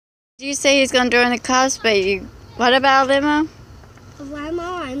You say he's going to join the cops, but what about a limo? Limo,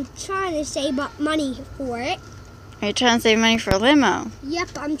 I'm trying to save up money for it. Are you trying to save money for a limo? Yep,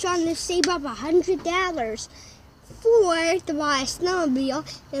 I'm trying to save up $100 to buy a snowmobile,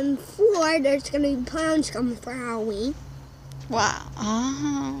 and there's going to be clowns coming for Halloween. Wow.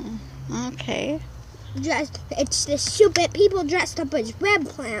 Oh, okay. It's the stupid people dressed up as red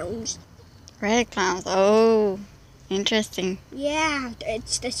clowns. Red clowns. Oh, interesting. Yeah,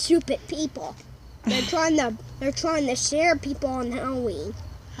 it's the stupid people. They're trying to scare people on Halloween.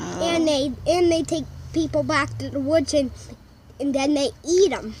 Oh. And they take people back to the woods and then they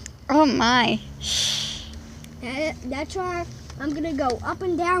eat them. Oh my. That's why I'm gonna go up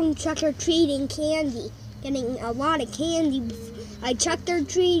and down trick-or-treating candy, getting a lot of candy. I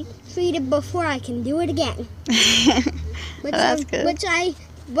trick-or-treated before, I can do it again. That's good.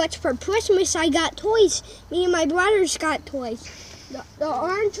 But for Christmas I got toys. Me and my brothers got toys. The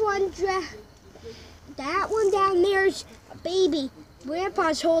orange one, that one down there's a baby.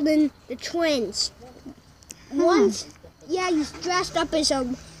 Grandpa's holding the twins. One's, yeah, he's dressed up as a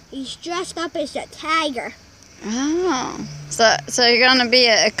tiger. Oh, so you're gonna be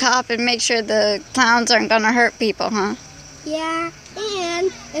a cop and make sure the clowns aren't gonna hurt people, huh? Yeah,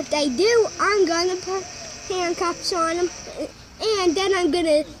 and if they do, I'm gonna put handcuffs on them, and then I'm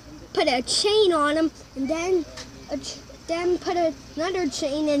gonna put a chain on them, and then put another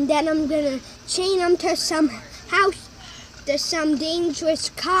chain, and then I'm gonna chain them to some house, to some dangerous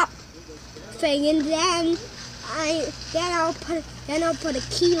cop thing, and then I'll put a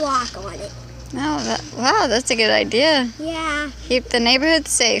key lock on it. Oh, wow, that's a good idea. Yeah. Keep the neighborhood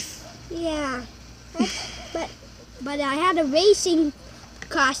safe. Yeah. But I had a racing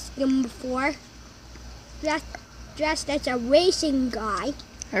costume before. Dressed as a racing guy.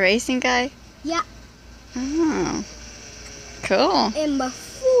 A racing guy? Yeah. Oh, cool. And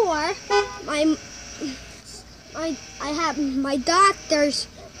before, I have my doctor's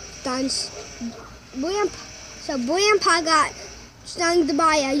done. Grandpa got stung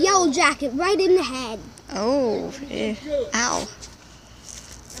by a yellow jacket right in the head. Oh, ow.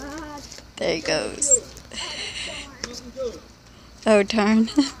 There he goes. Oh, darn.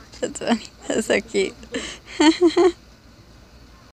 That's funny. That's so cute.